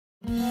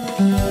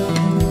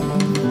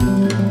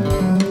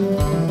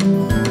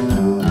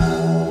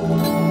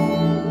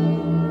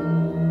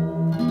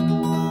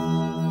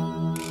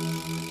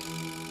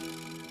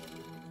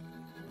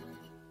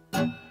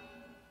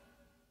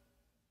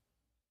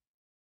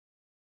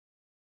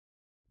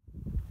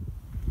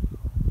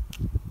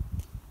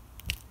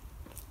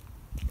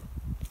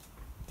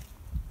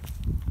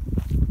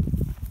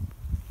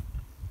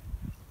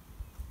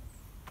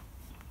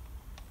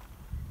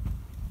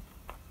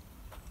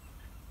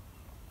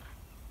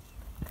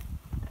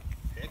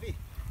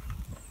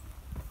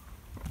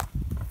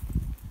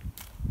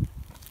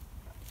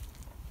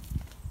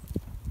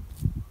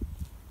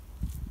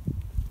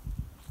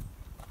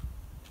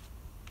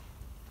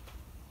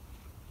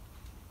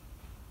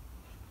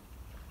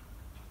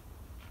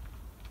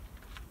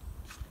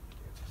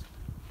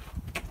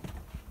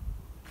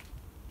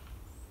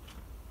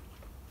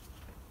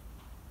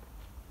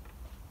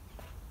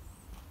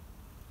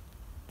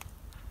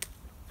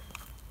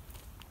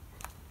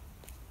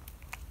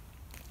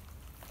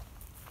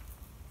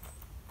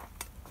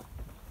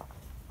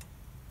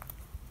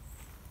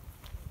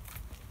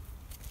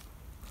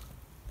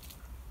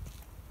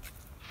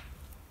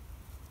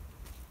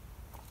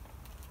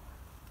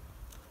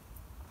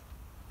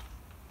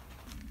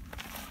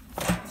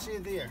See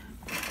there,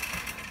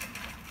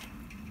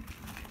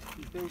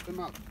 you build them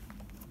up.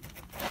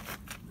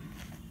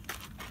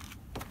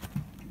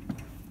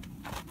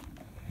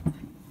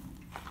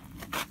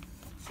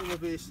 So they'll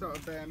be sort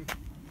of that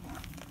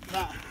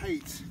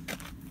height.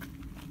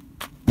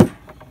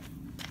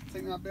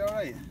 Think that'd be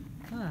alright?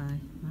 Aye,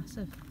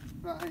 massive.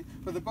 That height.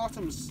 But the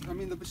bottoms, I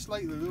mean, they'll be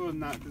slightly lower than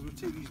that because we'll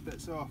take these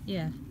bits off.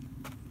 Yeah.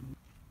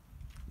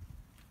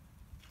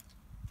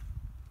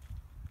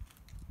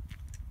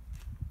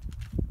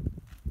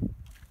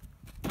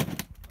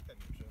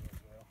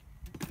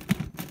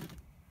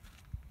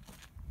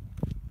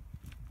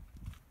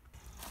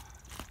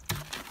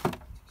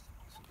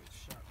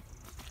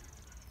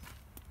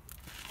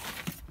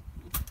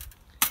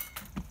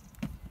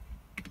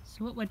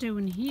 So what we're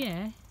doing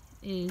here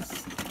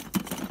is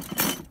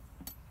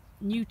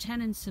new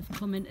tenants have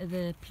come into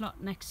the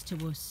plot next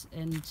to us,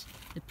 and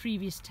the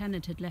previous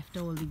tenant had left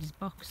all these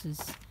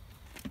boxes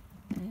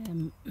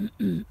and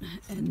the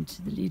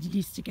lady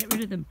needs to get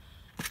rid of them.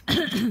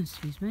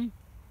 Excuse me.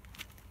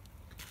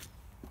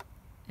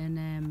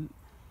 And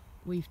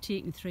we've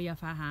taken 3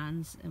 off our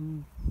hands,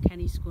 and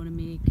Kenny's going to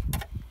make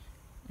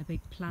a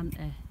big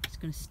planter. He's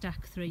going to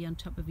stack 3 on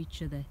top of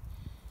each other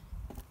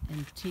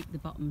and take the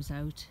bottoms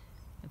out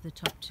of the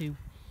top 2,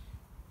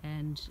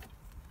 and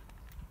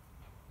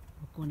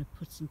we're going to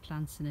put some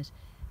plants in it.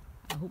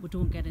 I hope we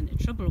don't get into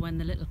trouble when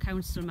the little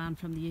council man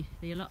from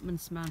the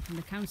allotments man from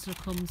the council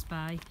comes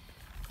by,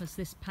 because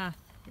this path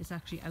is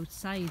actually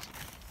outside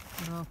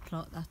of our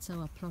plot. That's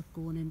our plot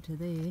going into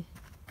there.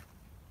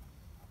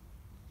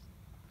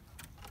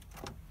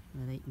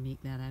 Well, they can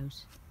make that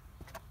out.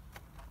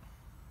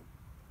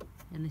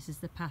 And this is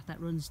the path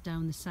that runs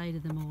down the side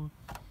of them all.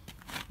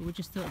 But we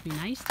just thought it'd be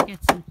nice to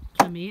get some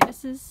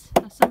clematises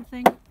or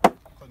something.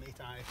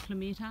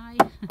 Clematis.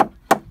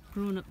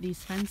 Growing up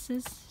these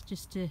fences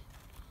just to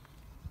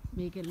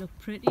make it look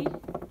pretty.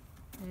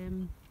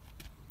 And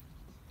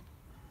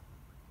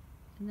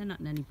they're not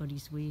in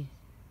anybody's way.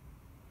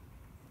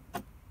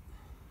 What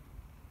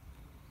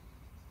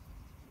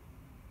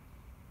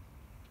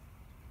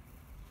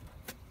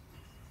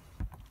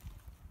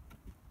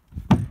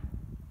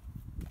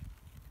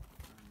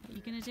are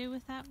you going to do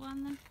with that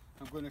one then?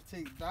 I'm going to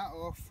take that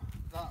off,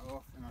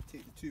 and I'll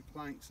take the 2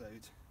 planks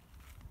out,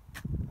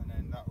 and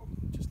then that will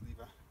just leave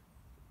a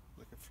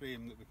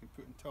frame that we can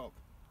put on top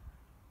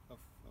of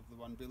the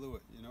one below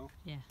it, you know?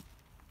 Yeah.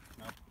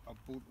 And I'll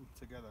bolt them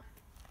together.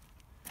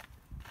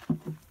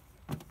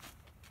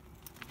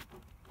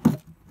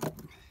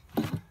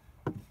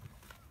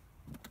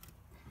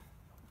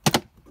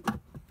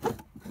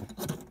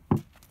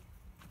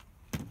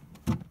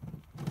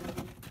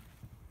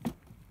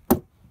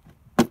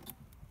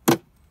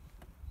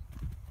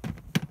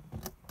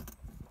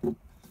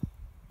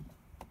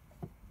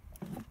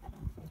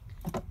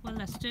 Well,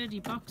 they're sturdy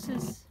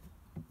boxes.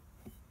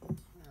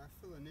 Yeah,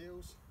 full of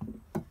nails.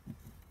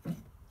 There.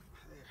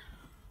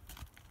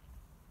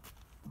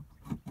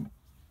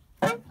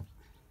 They're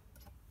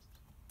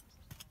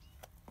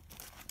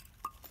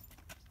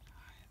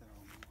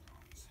all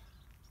morons.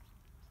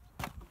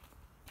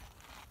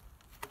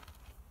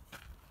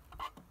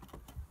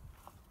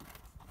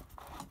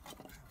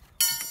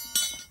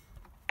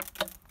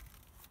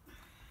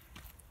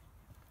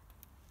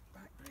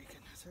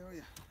 Backbreaking, I tell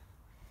you.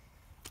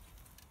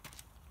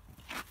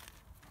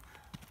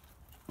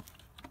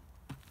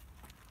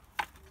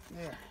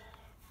 There.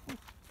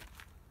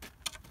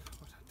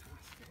 What a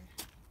task, eh?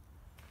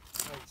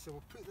 Right, so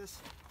we'll put this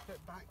bit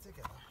back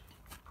together.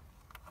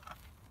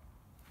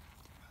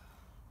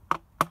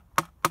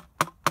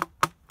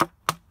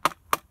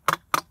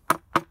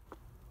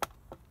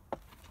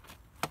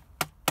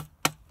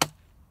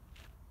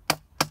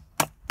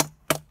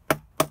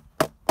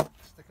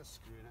 Stick a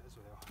screw in it as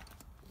well.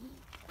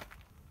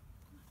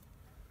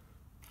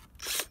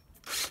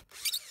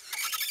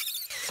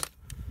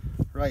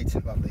 Right,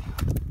 lovely.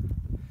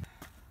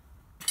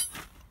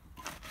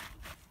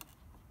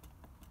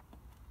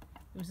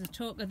 There was a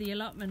talk of the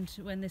allotment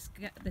when this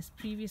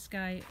previous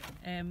guy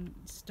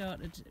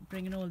started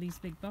bringing all these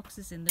big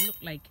boxes in. They look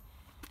like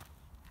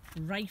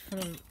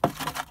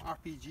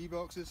RPG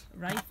boxes.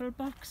 Rifle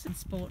box and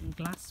sporting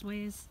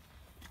glasswares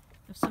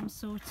of some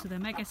sort. So they're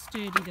mega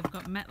sturdy. They've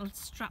got metal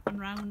strapping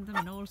around them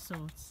and all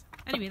sorts.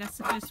 Anyway, that's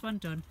the first one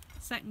done.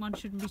 The second one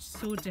shouldn't be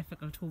so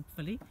difficult,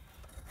 hopefully.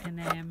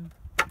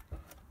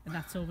 And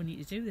that's all we need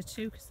to do. The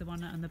two, because the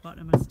one on the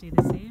bottom will stay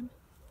the same.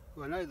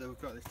 Well, now that we've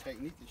got this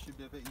technique, it should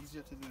be a bit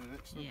easier to do the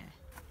next one. Yeah.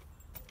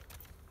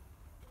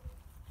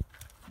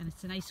 And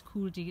it's a nice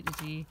cool day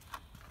today.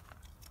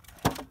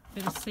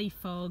 Bit of sea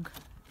fog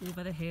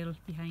over the hill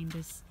behind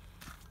us.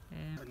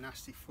 A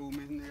nasty foam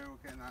in there, we're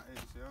getting that out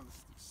as well.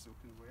 It's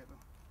soaking wet though.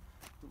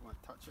 Don't want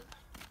to touch it.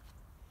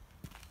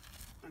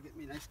 I'll get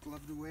me nice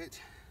gloved wet.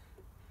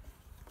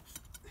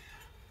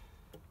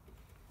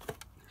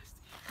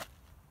 Nasty.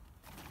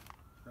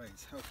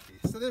 Right,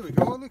 okay, so there we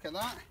go, look at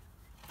that.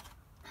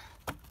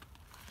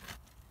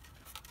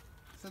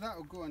 So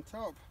that'll go on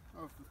top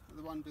of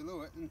the one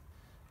below it and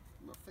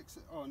we'll fix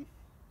it on.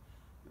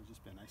 It'll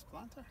just be a nice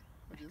planter.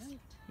 What do you think?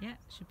 Yeah,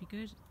 should be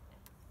good.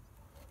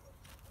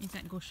 Means I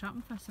can go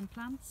shopping for some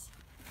plants.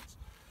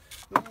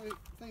 The only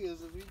thing is,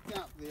 there's a wee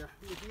gap there.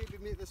 We can maybe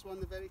make this one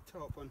the very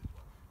top one.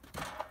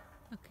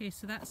 Okay,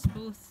 so that's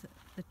both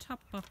the top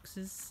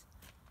boxes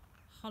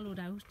hollowed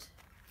out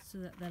so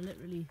that they're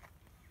literally,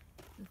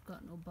 they've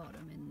got no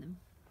bottom in them.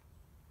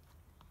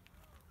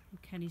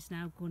 And Kenny's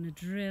now going to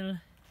drill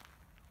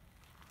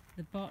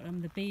the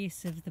bottom, the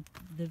base of the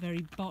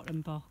very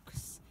bottom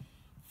box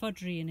for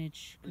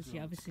drainage, because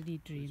you obviously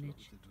need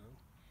drainage.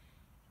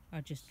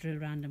 Or just drill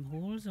random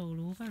holes all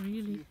over,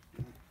 really.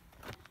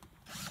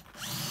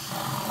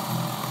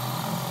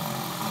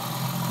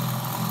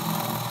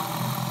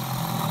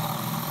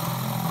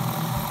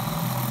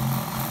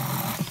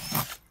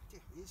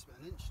 It's about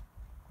an inch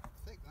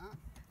thick, that.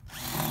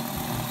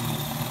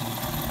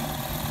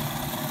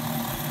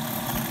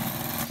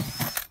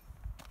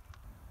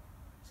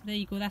 So there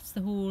you go, that's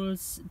the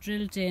holes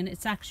drilled in.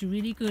 It's actually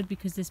really good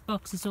because this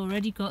box has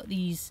already got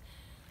these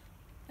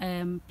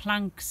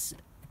planks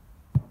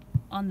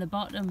on the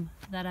bottom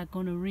that are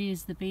going to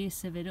raise the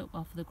base of it up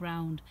off the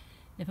ground.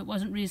 If it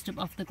wasn't raised up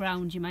off the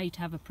ground, you might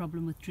have a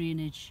problem with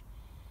drainage.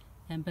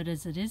 But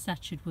as it is,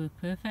 that should work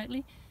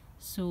perfectly.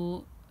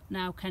 So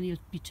now Kenny will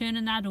be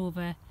turning that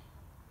over,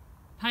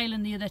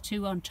 piling the other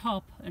two on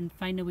top and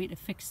find a way to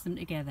fix them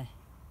together.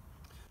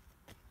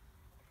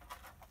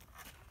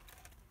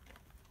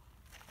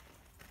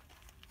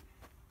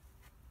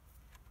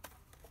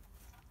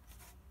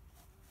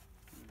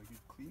 Really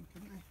good clean,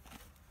 couldn't they?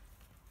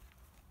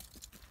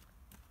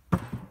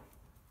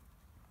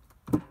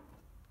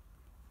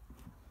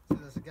 So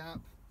there's a gap.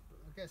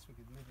 I guess we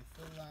could maybe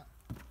fill that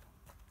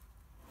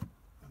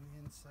on the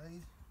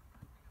inside.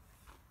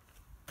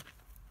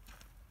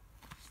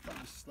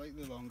 That is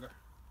slightly longer.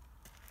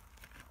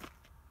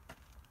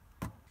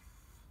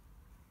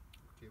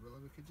 Okay, well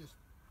we could just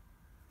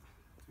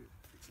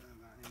fix it on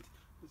that end.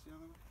 What's the other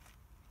one?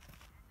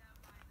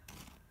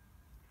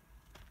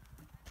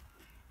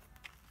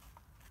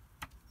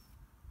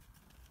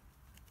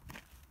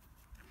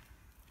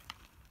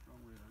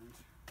 Wrong way around.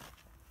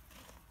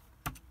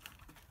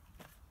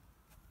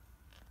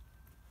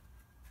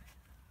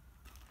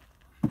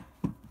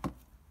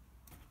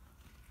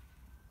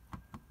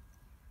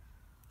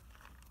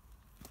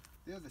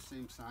 They're the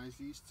same size,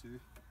 these two.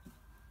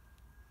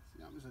 See,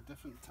 that was a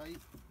different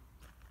type.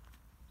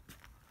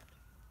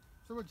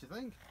 So what do you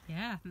think?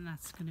 Yeah, I think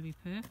that's going to be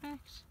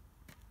perfect.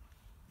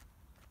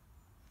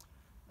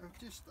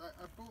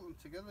 I bolt them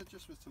together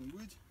just with some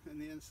wood in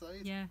the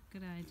inside. Yeah,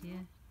 good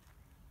idea.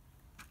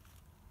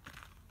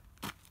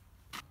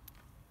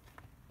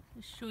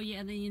 I'll show you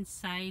on the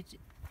inside.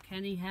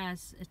 Kenny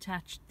has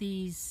attached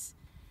these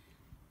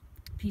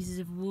pieces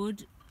of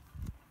wood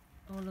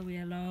all the way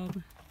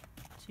along,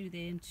 two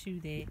there and two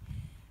there.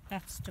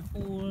 That's to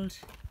hold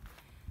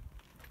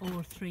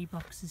all three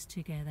boxes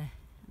together,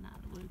 and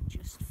that'll work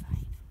just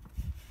fine.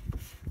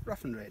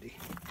 Rough and ready.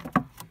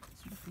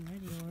 It's rough and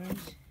ready,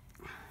 alright.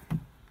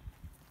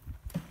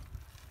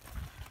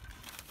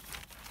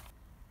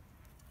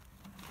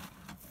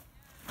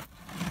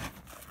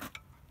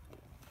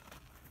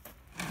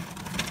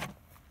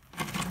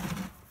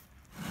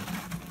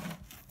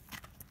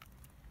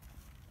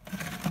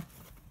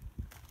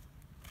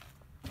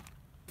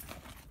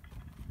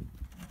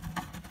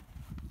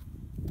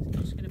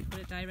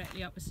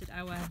 Directly opposite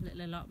our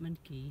little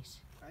allotment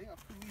gate. Okay, I'll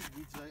put these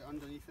weeds out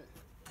underneath it.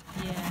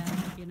 Yeah,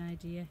 that would be an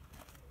idea.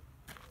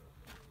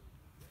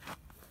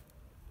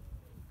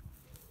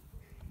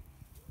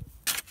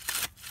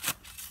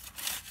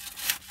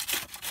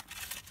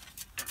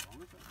 A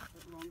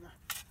bit longer.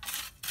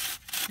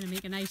 It's going to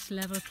make a nice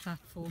level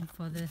platform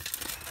for the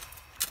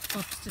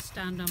box to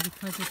stand on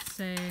because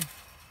it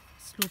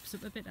slopes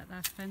up a bit at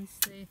that fence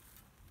there.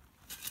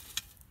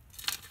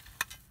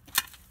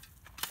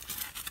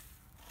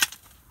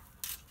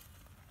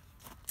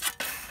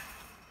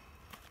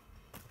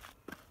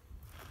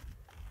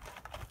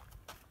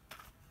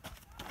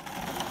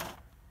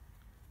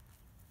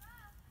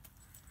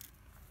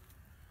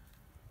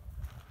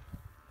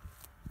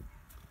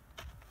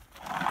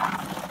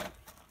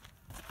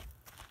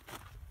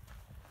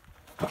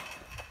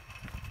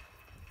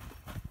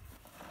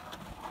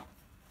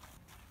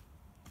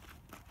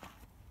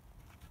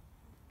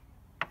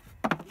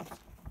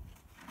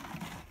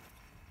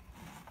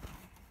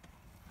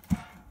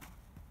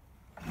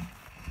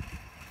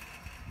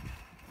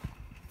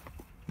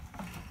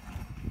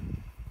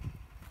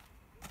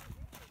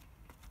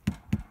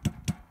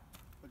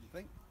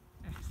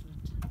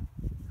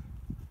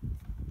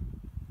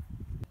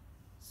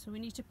 So we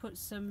need to put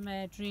some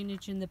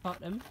drainage in the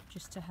bottom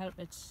just to help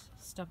it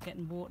stop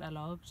getting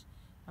waterlogged.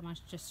 I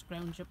managed to just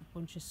scrounge up a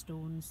bunch of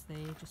stones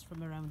there just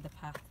from around the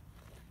path.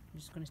 I'm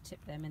just going to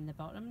tip them in the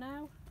bottom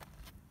now.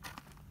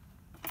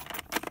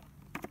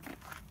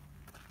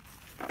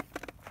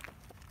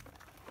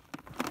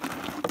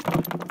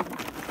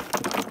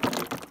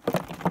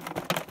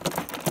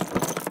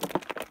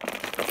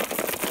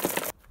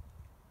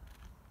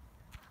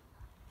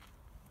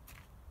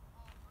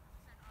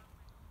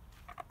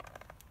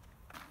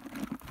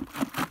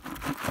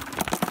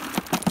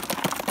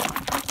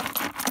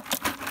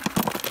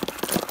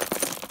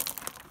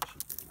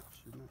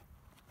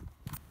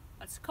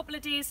 It's a couple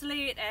of days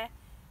later,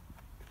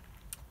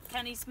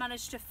 Kenny's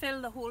managed to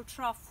fill the whole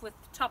trough with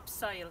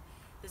topsoil.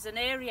 There's an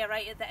area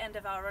right at the end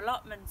of our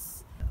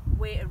allotments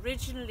where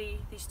originally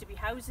there used to be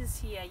houses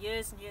here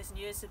years and years and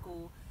years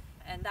ago,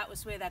 and that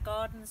was where their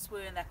gardens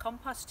were and their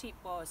compost heap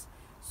was.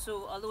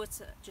 So although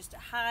it's just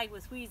high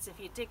with weeds, if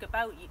you dig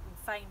about you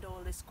can find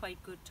all this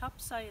quite good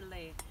topsoil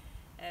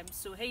there.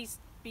 So he's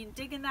been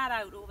digging that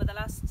out over the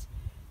last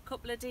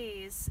couple of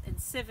days and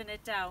sieving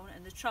it down,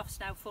 and the trough's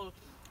now full.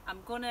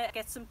 I'm gonna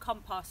get some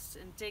compost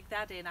and dig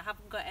that in. I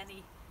haven't got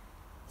any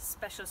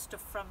special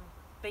stuff from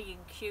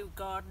B&Q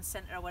Garden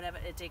Centre or whatever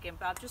to dig in,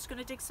 but I'm just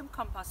gonna dig some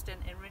compost in,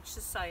 enrich the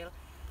soil.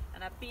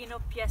 And I've been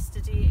up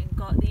yesterday and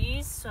got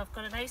these, so I've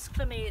got a nice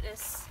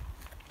clematis,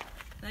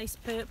 nice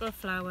purple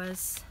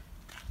flowers,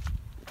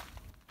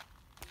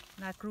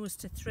 and that grows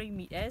to 3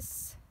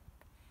 metres.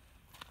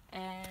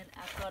 And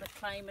I've got a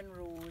climbing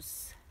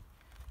rose,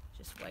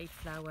 just white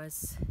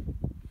flowers,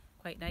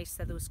 quite nice.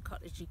 They're those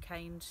cottagey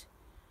kind.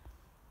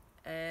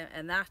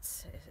 And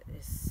that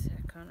is,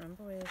 I can't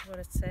remember what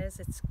it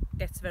says, it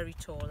gets very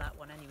tall, that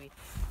one anyway.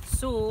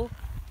 So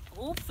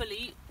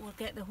hopefully we'll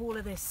get the whole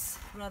of this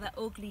rather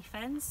ugly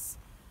fence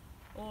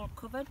all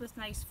covered with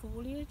nice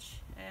foliage.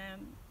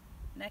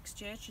 Next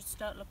year it should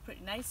start to look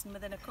pretty nice, and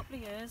within a couple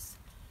of years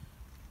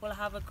we'll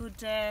have a good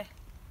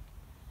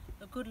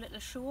little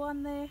show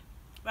on there.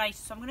 Right,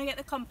 so I'm going to get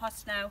the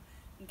compost now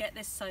and get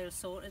this soil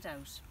sorted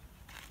out.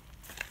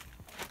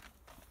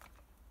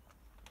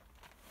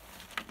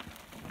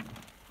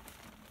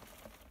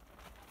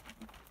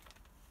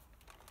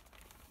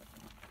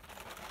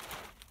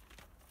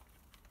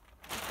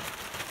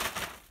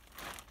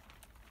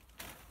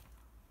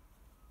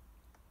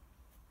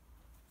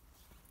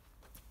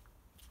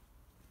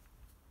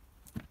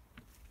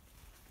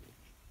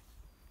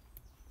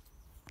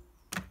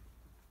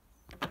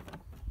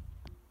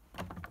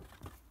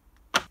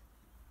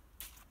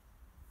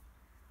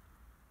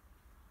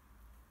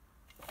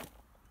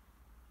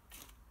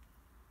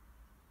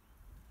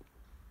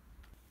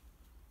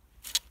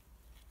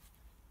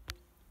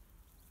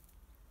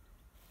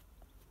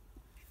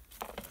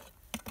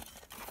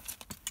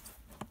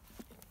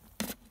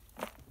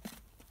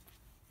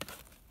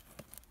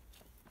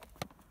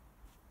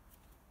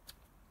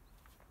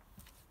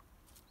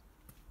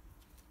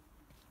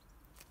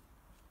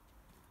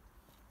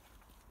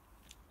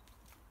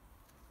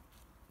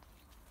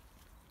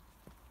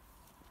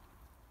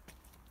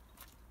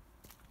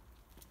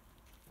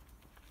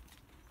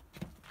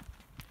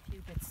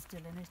 Bits still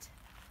in it.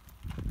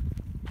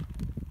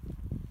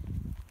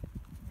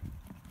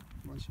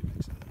 Once you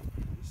mix it up,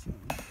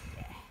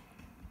 Yeah.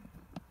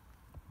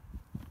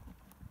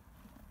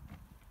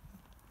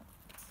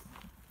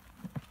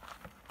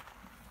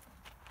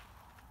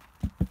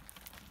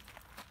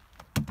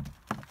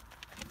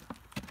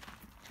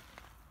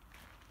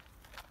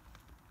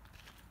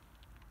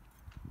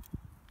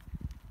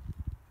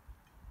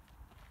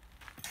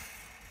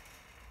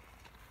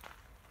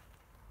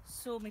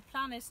 So my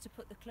plan is to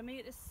put the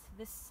clematis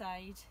this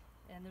side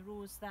and the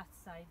rose that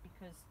side,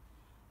 because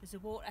there's a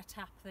water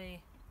tap there,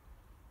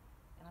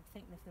 and I'm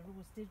thinking if the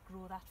rose did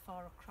grow that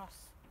far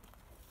across,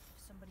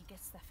 if somebody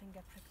gets their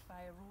finger pricked by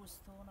a rose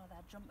thorn or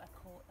their jumper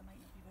caught, they might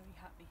not be very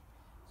happy.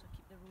 So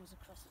keep the rose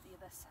across at the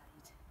other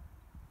side.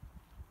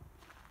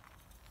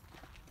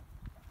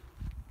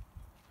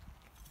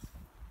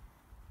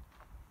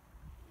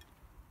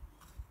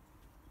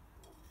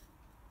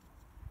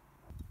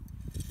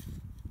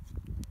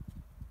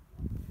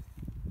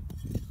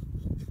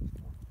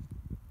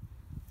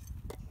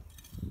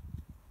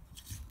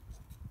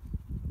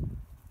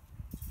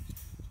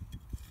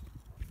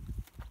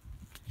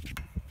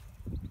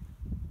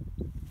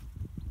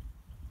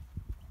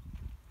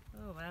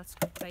 Oh well, it's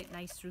got quite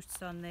nice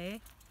roots on there.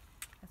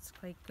 That's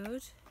quite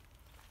good.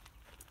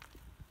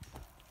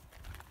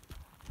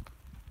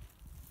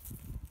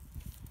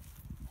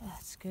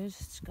 That's good,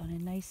 it's gone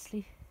in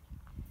nicely.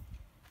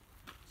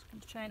 Just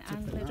going to try and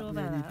angle it over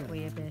that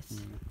way a bit. Yeah.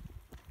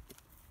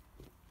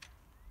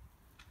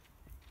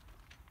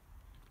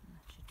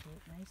 That should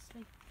work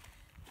nicely.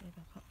 Maybe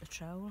I'll pop the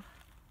trowel.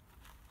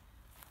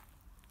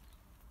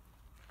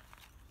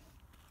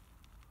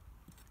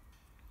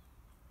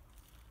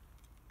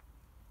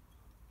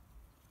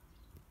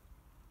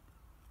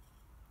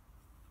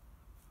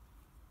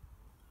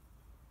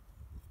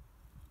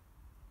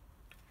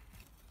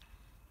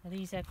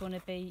 These are going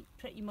to be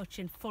pretty much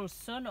in full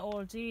sun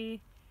all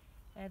day.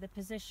 The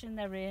position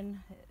they're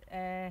in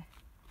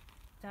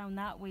down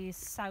that way is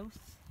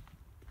south.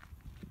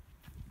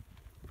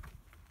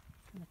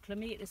 And the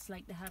clematis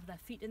like to have their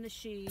feet in the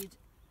shade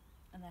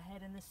and their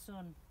head in the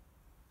sun.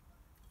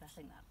 But I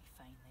think that'd be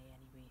fine there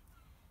anyway.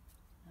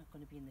 Not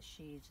going to be in the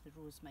shade. The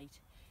rose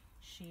might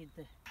shade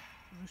the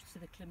roots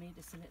of the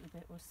clematis a little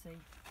bit, we'll see.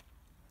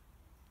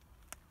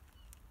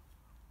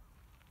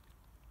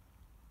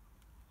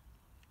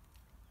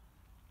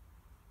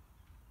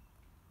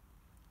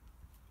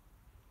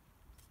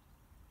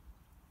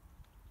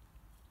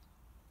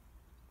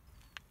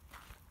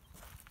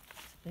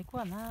 Big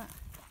one, that.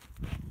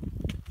 I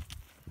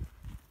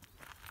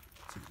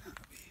think that'll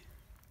be.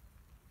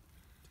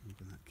 Don't know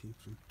where that came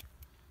from.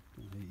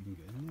 Don't know how you even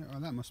get in there. Oh,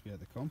 that must be at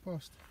the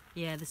compost.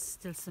 Yeah, there's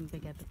still some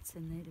bigger bits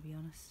in there, to be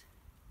honest.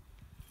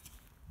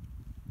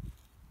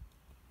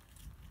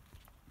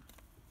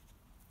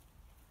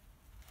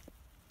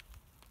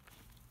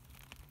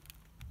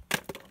 A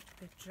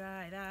bit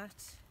dry, that.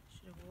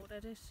 Should have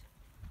watered it.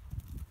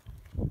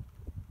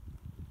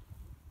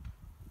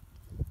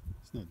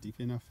 It's not deep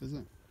enough, is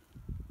it?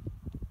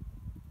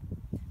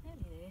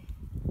 Nearly there.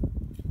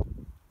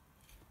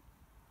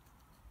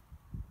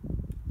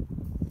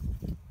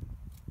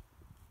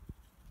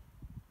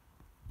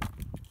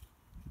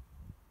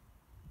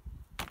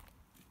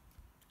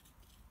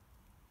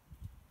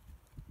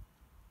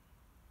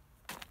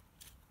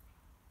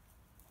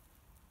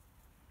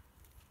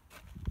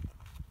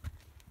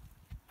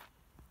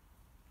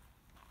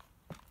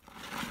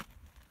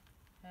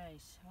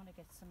 Right, I want to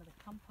get some of the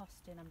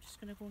compost in. I'm just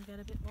going to go and get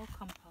a bit more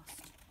compost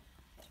to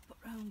put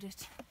round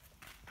it.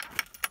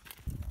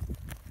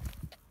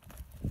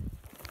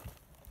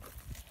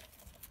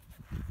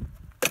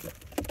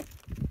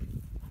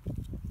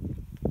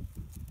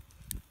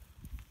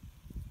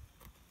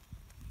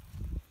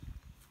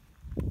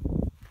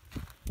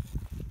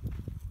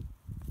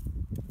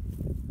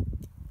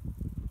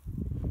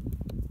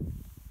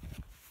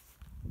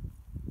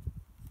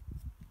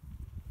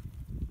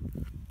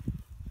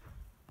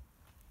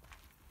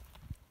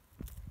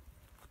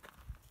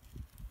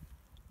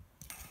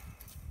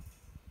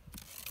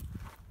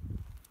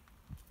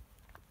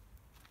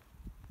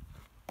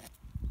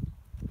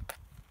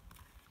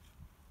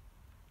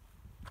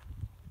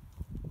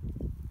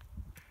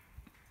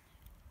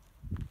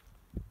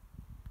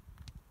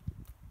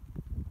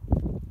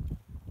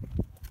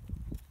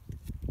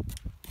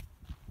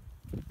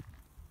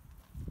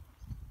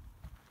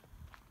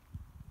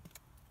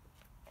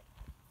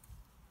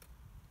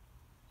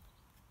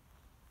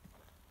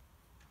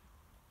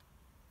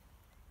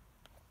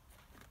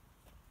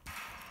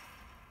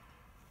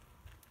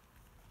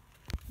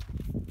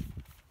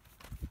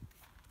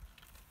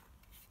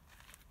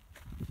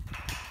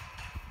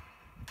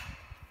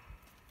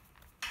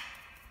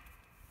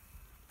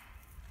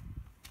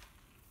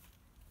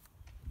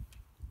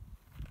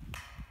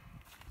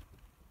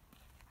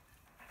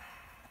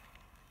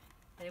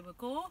 There we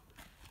go.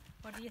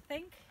 What do you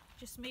think?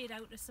 Just made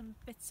out of some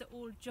bits of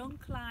old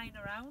junk lying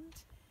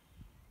around.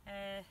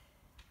 I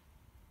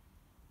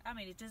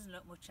mean, it doesn't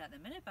look much at the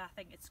minute, but I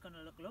think it's going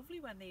to look lovely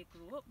when they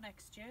grow up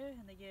next year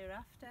and the year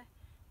after.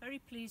 Very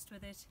pleased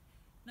with it.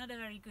 Not a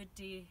very good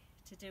day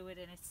to do it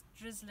in. It's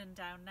drizzling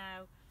down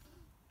now.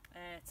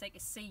 It's like a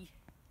sea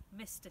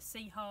mist, a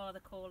sea har they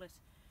call it.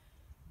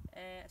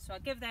 So I'll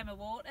give them a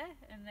water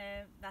and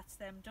that's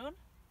them done.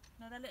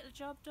 Another little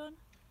job done.